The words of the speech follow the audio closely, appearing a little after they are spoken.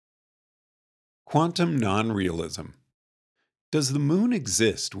Quantum non-realism. Does the moon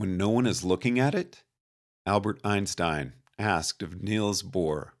exist when no one is looking at it? Albert Einstein asked of Niels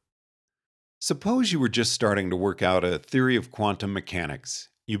Bohr. Suppose you were just starting to work out a theory of quantum mechanics.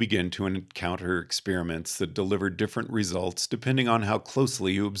 You begin to encounter experiments that deliver different results depending on how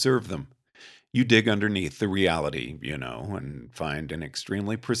closely you observe them. You dig underneath the reality, and find an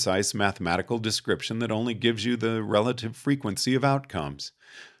extremely precise mathematical description that only gives you the relative frequency of outcomes.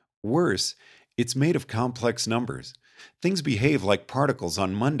 Worse, it's made of complex numbers. Things behave like particles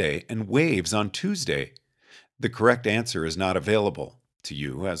on Monday and waves on Tuesday. The correct answer is not available to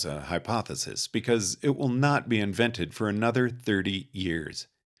you as a hypothesis because it will not be invented for another 30 years.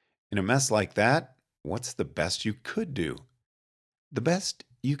 In a mess like that, what's the best you could do? The best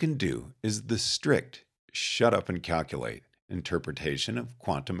you can do is the strict shut up and calculate interpretation of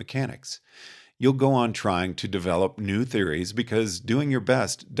quantum mechanics. You'll go on trying to develop new theories because doing your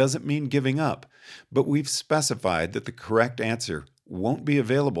best doesn't mean giving up, but we've specified that the correct answer won't be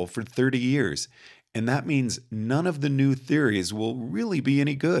available for 30 years, and that means none of the new theories will really be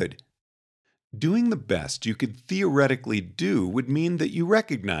any good. Doing the best you could theoretically do would mean that you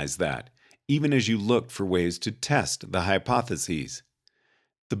recognize that, even as you look for ways to test the hypotheses.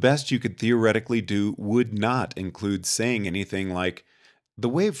 The best you could theoretically do would not include saying anything like, the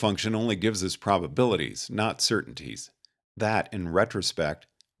wave function only gives us probabilities, not certainties. That, in retrospect,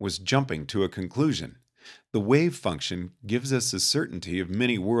 was jumping to a conclusion. The wave function gives us a certainty of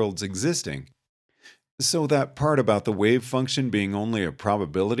many worlds existing. So that part about the wave function being only a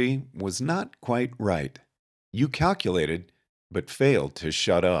probability was not quite right. You calculated, but failed to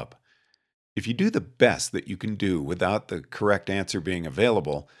shut up. If you do the best that you can do without the correct answer being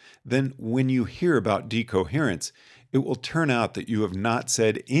available, then when you hear about decoherence, it will turn out that you have not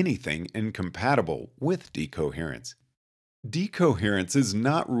said anything incompatible with decoherence. Decoherence is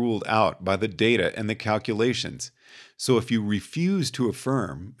not ruled out by the data and the calculations. So if you refuse to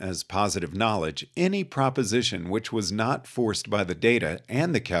affirm, as positive knowledge, any proposition which was not forced by the data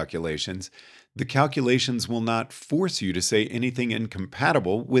and the calculations will not force you to say anything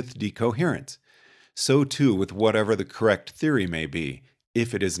incompatible with decoherence. So too with whatever the correct theory may be,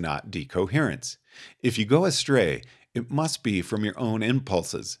 if it is not decoherence. If you go astray, it must be from your own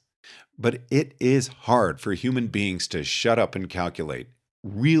impulses. But it is hard for human beings to shut up and calculate,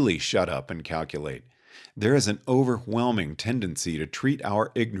 really shut up and calculate. There is an overwhelming tendency to treat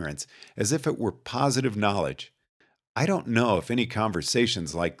our ignorance as if it were positive knowledge. I don't know if any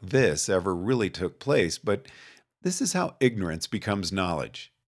conversations like this ever really took place, but this is how ignorance becomes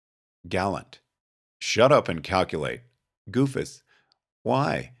knowledge. Gallant. Shut up and calculate. Goofus.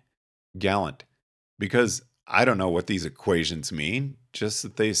 Why? Gallant. Because I don't know what these equations mean, just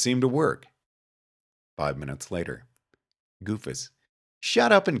that they seem to work. 5 minutes later. Goofus.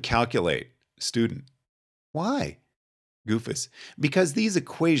 Shut up and calculate. Student. Why? Goofus. Because these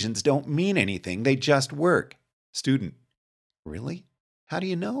equations don't mean anything, they just work. Student. Really? How do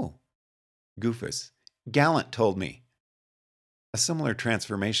you know? Goofus. Gallant told me. A similar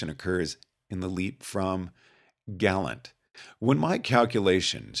transformation occurs in the leap from Gallant. When my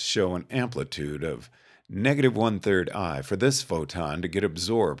calculations show an amplitude of negative 1/3 I for this photon to get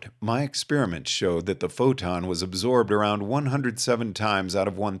absorbed, my experiments showed that the photon was absorbed around 107 times out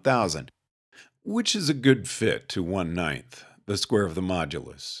of 1,000, which is a good fit to 1/9, the square of the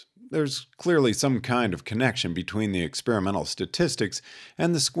modulus. There's clearly some kind of connection between the experimental statistics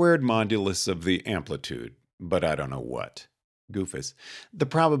and the squared modulus of the amplitude, but I don't know what. Goofus. The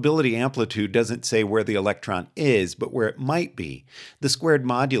probability amplitude doesn't say where the electron is, but where it might be. The squared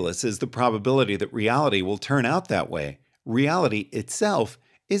modulus is the probability that reality will turn out that way. Reality itself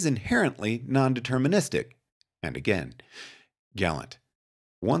is inherently non-deterministic. And again, Gallant.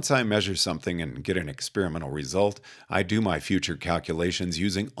 Once I measure something and get an experimental result, I do my future calculations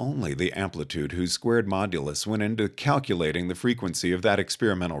using only the amplitude whose squared modulus went into calculating the frequency of that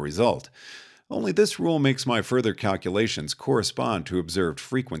experimental result. Only this rule makes my further calculations correspond to observed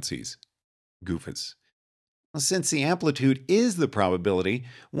frequencies. Goofus. Since the amplitude is the probability,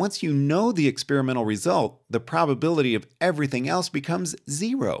 once you know the experimental result, the probability of everything else becomes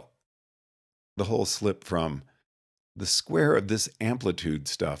zero. The whole slip from the square of this amplitude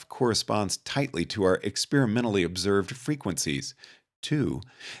stuff corresponds tightly to our experimentally observed frequencies. 2.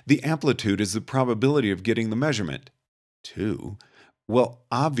 The amplitude is the probability of getting the measurement. 2. Well,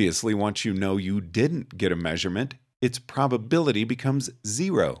 obviously, once you know you didn't get a measurement, its probability becomes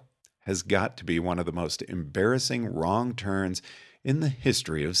zero. Has got to be one of the most embarrassing wrong turns in the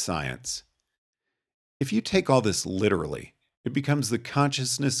history of science. If you take all this literally, it becomes the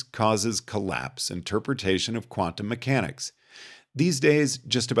consciousness causes collapse interpretation of quantum mechanics. These days,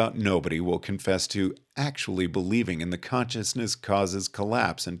 just about nobody will confess to actually believing in the consciousness causes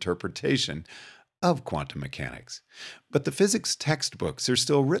collapse interpretation of quantum mechanics. But the physics textbooks are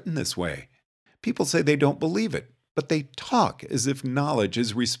still written this way. People say they don't believe it, but they talk as if knowledge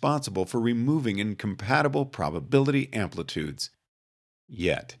is responsible for removing incompatible probability amplitudes.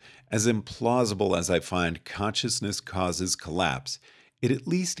 Yet, as implausible as I find consciousness causes collapse, it at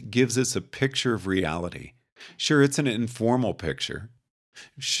least gives us a picture of reality. Sure, it's an informal picture.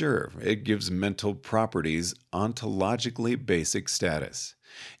 Sure, it gives mental properties ontologically basic status.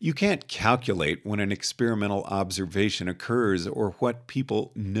 You can't calculate when an experimental observation occurs or what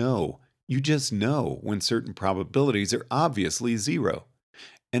people know. You just know when certain probabilities are obviously zero.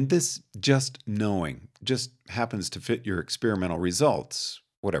 And this just knowing just happens to fit your experimental results,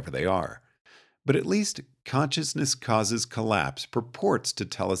 whatever they are. But at least consciousness causes collapse purports to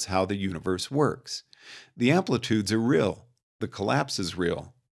tell us how the universe works. The amplitudes are real, the collapse is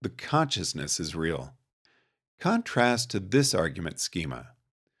real, the consciousness is real. Contrast to this argument schema.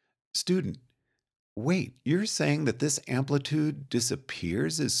 Student, wait, you're saying that this amplitude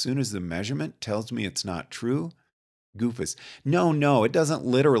disappears as soon as the measurement tells me it's not true? Goofus, no, it doesn't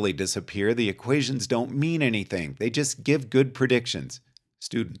literally disappear. The equations don't mean anything. They just give good predictions.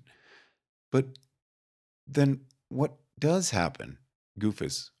 Student, but then what does happen?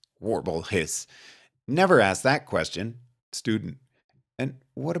 Goofus, warble hiss. Never ask that question. Student, and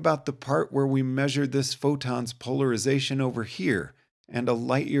what about the part where we measure this photon's polarization over here and a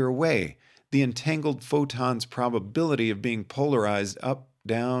light year away? The entangled photon's probability of being polarized up,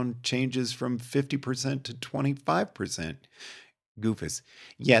 down changes from 50% to 25%. Goofus,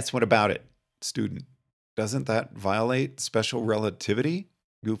 yes, what about it? Student, doesn't that violate special relativity?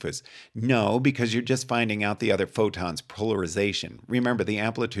 Goofus, no, because you're just finding out the other photon's polarization. Remember, the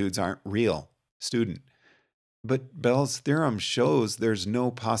amplitudes aren't real. Student, but Bell's theorem shows there's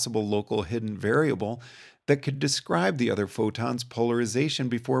no possible local hidden variable that could describe the other photon's polarization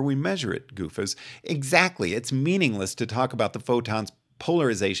before we measure it, Goofus. Exactly. It's meaningless to talk about the photon's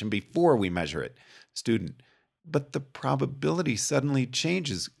polarization before we measure it. Student, but the probability suddenly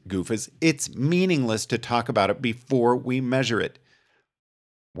changes, Goofus. It's meaningless to talk about it before we measure it.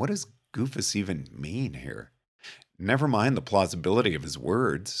 What does Goofus even mean here? Never mind the plausibility of his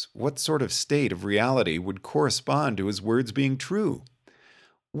words. What sort of state of reality would correspond to his words being true?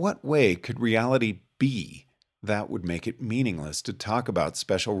 What way could reality be that would make it meaningless to talk about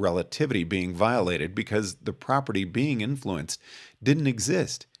special relativity being violated because the property being influenced didn't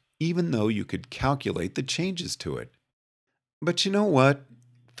exist, even though you could calculate the changes to it? But you know what?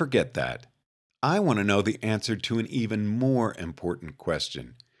 Forget that. I want to know the answer to an even more important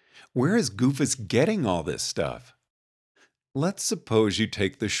question. Where is Goofus getting all this stuff? Let's suppose you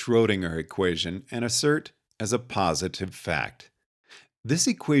take the Schrödinger equation and assert as a positive fact. This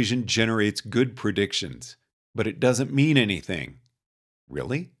equation generates good predictions, but it doesn't mean anything.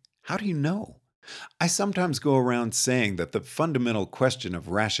 Really? How do you know? I sometimes go around saying that the fundamental question of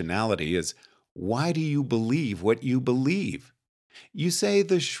rationality is, why do you believe what you believe? You say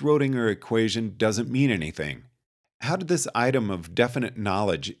the Schrödinger equation doesn't mean anything. How did this item of definite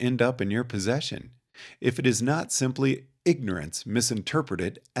knowledge end up in your possession, if it is not simply ignorance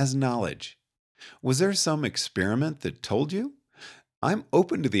misinterpreted as knowledge? Was there some experiment that told you? I'm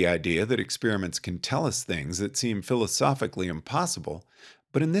open to the idea that experiments can tell us things that seem philosophically impossible,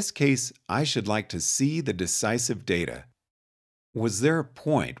 but in this case, I should like to see the decisive data. Was there a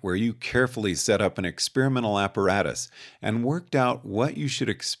point where you carefully set up an experimental apparatus and worked out what you should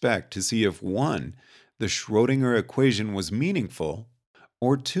expect to see if 1, the Schrödinger equation was meaningful,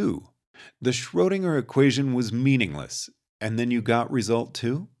 or 2, the Schrödinger equation was meaningless, and then you got result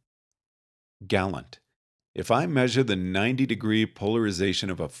 2? Gallant. If I measure the 90-degree polarization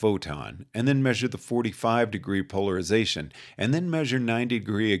of a photon, and then measure the 45-degree polarization, and then measure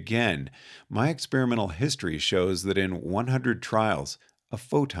 90-degree again, my experimental history shows that in 100 trials, a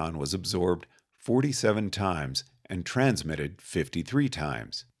photon was absorbed 47 times and transmitted 53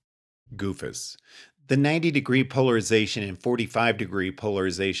 times. Goofus. The 90-degree polarization and 45-degree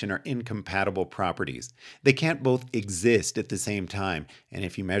polarization are incompatible properties. They can't both exist at the same time, and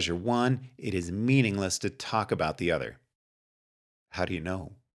if you measure one, it is meaningless to talk about the other. How do you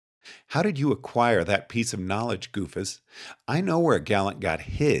know? How did you acquire that piece of knowledge, Goofus? I know where Gallant got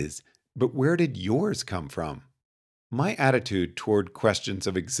his, but where did yours come from? My attitude toward questions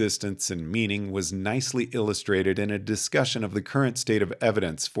of existence and meaning was nicely illustrated in a discussion of the current state of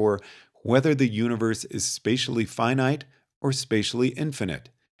evidence for whether the universe is spatially finite or spatially infinite,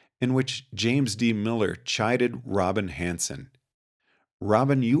 in which James D. Miller chided Robin Hanson.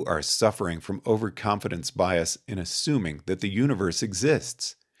 Robin, you are suffering from overconfidence bias in assuming that the universe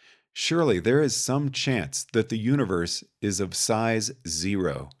exists. Surely there is some chance that the universe is of size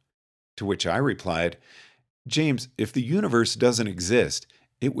zero. To which I replied, James, if the universe doesn't exist,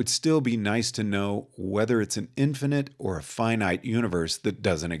 it would still be nice to know whether it's an infinite or a finite universe that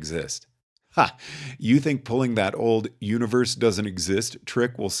doesn't exist. Ha! You think pulling that old universe doesn't exist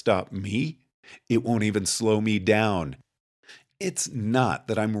trick will stop me? It won't even slow me down. It's not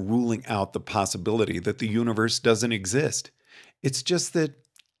that I'm ruling out the possibility that the universe doesn't exist. It's just that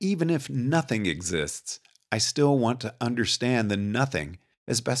even if nothing exists, I still want to understand the nothing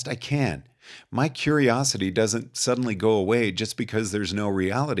as best I can. My curiosity doesn't suddenly go away just because there's no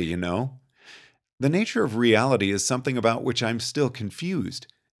reality, you know? The nature of reality is something about which I'm still confused,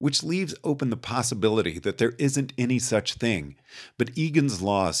 which leaves open the possibility that there isn't any such thing. But Egan's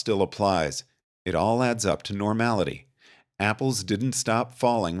law still applies. It all adds up to normality. Apples didn't stop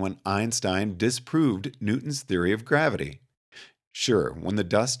falling when Einstein disproved Newton's theory of gravity. Sure, when the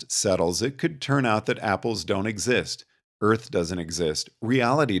dust settles, it could turn out that apples don't exist, Earth doesn't exist,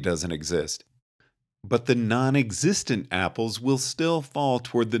 reality doesn't exist. But the non existent apples will still fall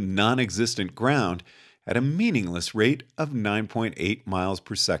toward the non existent ground at a meaningless rate of 9.8 miles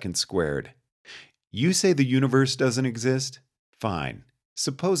per second squared. You say the universe doesn't exist? Fine.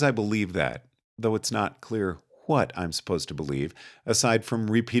 Suppose I believe that, though it's not clear what I'm supposed to believe, aside from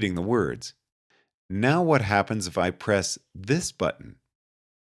repeating the words. Now, what happens if I press this button?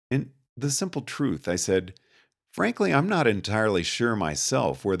 In the simple truth, I said, frankly, I'm not entirely sure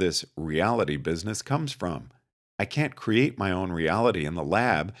myself where this reality business comes from. I can't create my own reality in the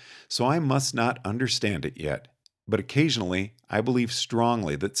lab, so I must not understand it yet. But occasionally, I believe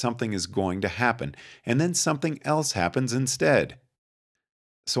strongly that something is going to happen, and then something else happens instead.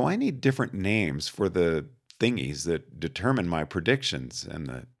 So I need different names for the thingies that determine my predictions and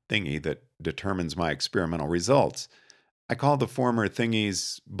the thingy that determines my experimental results. I call the former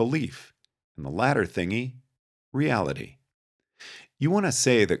thingies belief, and the latter thingy reality. You want to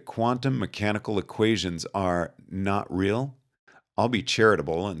say that quantum mechanical equations are not real? I'll be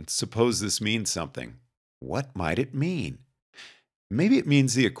charitable and suppose this means something. What might it mean? Maybe it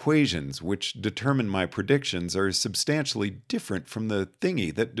means the equations which determine my predictions are substantially different from the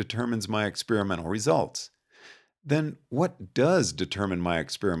thingy that determines my experimental results. Then what does determine my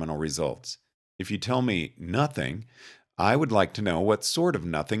experimental results? If you tell me nothing, I would like to know what sort of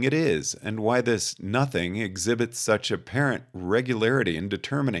nothing it is and why this nothing exhibits such apparent regularity in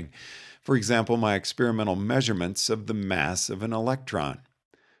determining, for example, my experimental measurements of the mass of an electron.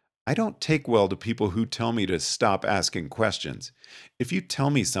 I don't take well to people who tell me to stop asking questions. If you tell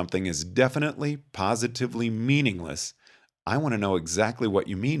me something is definitely, positively meaningless, I want to know exactly what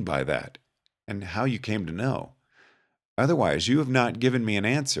you mean by that and how you came to know. Otherwise, you have not given me an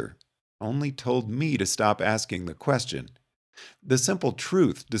answer, only told me to stop asking the question. The simple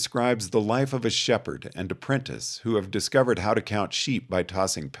truth describes the life of a shepherd and apprentice who have discovered how to count sheep by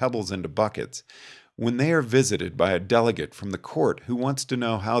tossing pebbles into buckets. When they are visited by a delegate from the court who wants to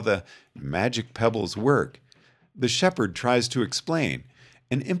know how the magic pebbles work, the shepherd tries to explain.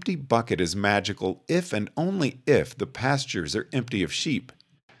 An empty bucket is magical if and only if the pastures are empty of sheep,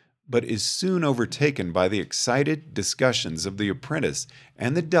 but is soon overtaken by the excited discussions of the apprentice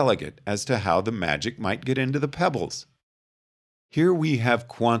and the delegate as to how the magic might get into the pebbles. Here we have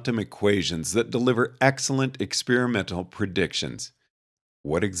quantum equations that deliver excellent experimental predictions.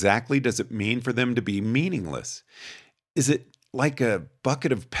 What exactly does it mean for them to be meaningless? Is it like a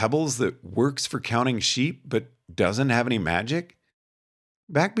bucket of pebbles that works for counting sheep but doesn't have any magic?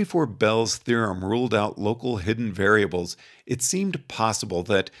 Back before Bell's theorem ruled out local hidden variables, it seemed possible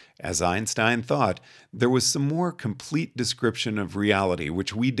that, as Einstein thought, there was some more complete description of reality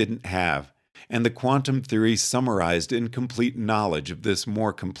which we didn't have, and the quantum theory summarized incomplete knowledge of this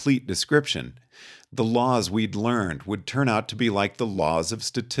more complete description. The laws we'd learned would turn out to be like the laws of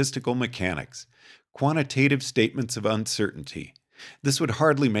statistical mechanics, quantitative statements of uncertainty. This would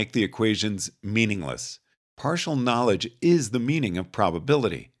hardly make the equations meaningless. Partial knowledge is the meaning of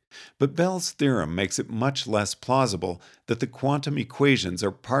probability. But Bell's theorem makes it much less plausible that the quantum equations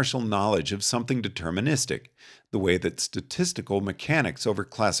are partial knowledge of something deterministic, the way that statistical mechanics over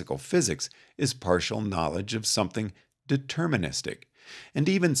classical physics is partial knowledge of something deterministic. And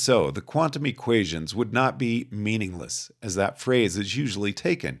even so, the quantum equations would not be meaningless, as that phrase is usually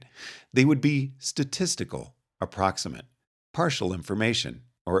taken. They would be statistical, approximate, partial information,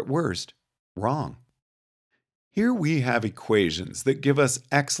 or at worst, wrong. Here we have equations that give us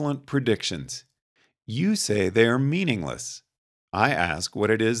excellent predictions. You say they are meaningless. I ask what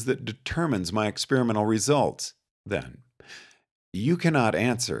it is that determines my experimental results. Then, You cannot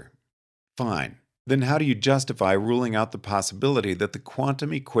answer. Fine. Then how do you justify ruling out the possibility that the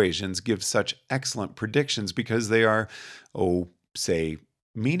quantum equations give such excellent predictions because they are, say,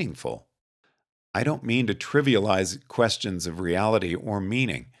 meaningful? I don't mean to trivialize questions of reality or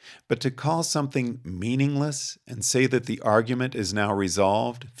meaning, but to call something meaningless and say that the argument is now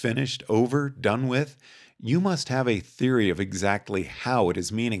resolved, finished, over, done with, you must have a theory of exactly how it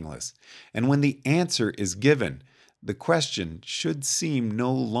is meaningless. And when the answer is given, the question should seem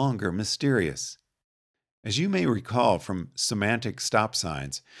no longer mysterious. As you may recall from semantic stop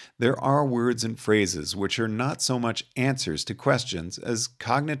signs, there are words and phrases which are not so much answers to questions as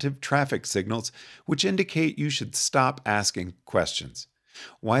cognitive traffic signals which indicate you should stop asking questions.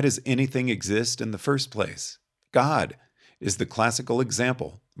 Why does anything exist in the first place? God is the classical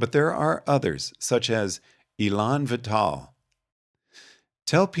example, but there are others, such as Elan Vital.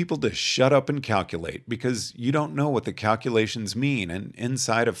 Tell people to shut up and calculate because you don't know what the calculations mean, and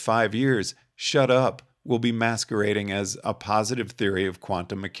inside of 5 years, shut up will be masquerading as a positive theory of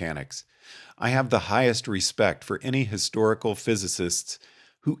quantum mechanics. I have the highest respect for any historical physicists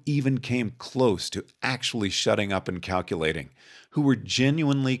who even came close to actually shutting up and calculating, who were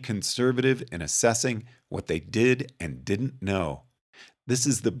genuinely conservative in assessing what they did and didn't know. This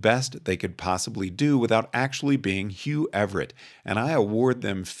is the best they could possibly do without actually being Hugh Everett, and I award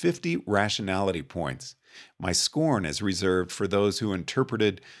them 50 rationality points. My scorn is reserved for those who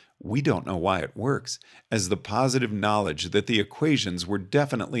interpreted "we don't know why it works" as the positive knowledge that the equations were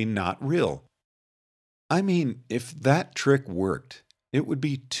definitely not real. I mean, if that trick worked, it would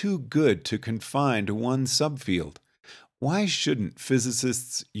be too good to confine to one subfield. Why shouldn't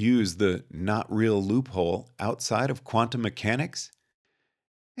physicists use the not real loophole outside of quantum mechanics?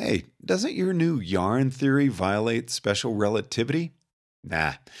 Hey, doesn't your new yarn theory violate special relativity?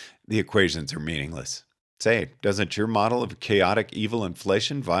 Nah, the equations are meaningless. Say, doesn't your model of chaotic evil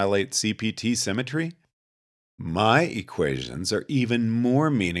inflation violate CPT symmetry? My equations are even more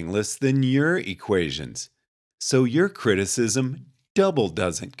meaningless than your equations. So your criticism double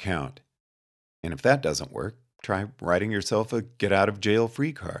doesn't count. And if that doesn't work, try writing yourself a get out of jail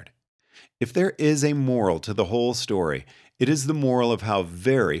free card. If there is a moral to the whole story, it is the moral of how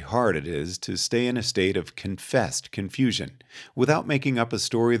very hard it is to stay in a state of confessed confusion without making up a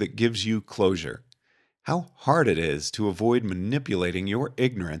story that gives you closure. How hard it is to avoid manipulating your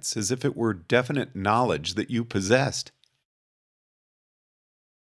ignorance as if it were definite knowledge that you possessed.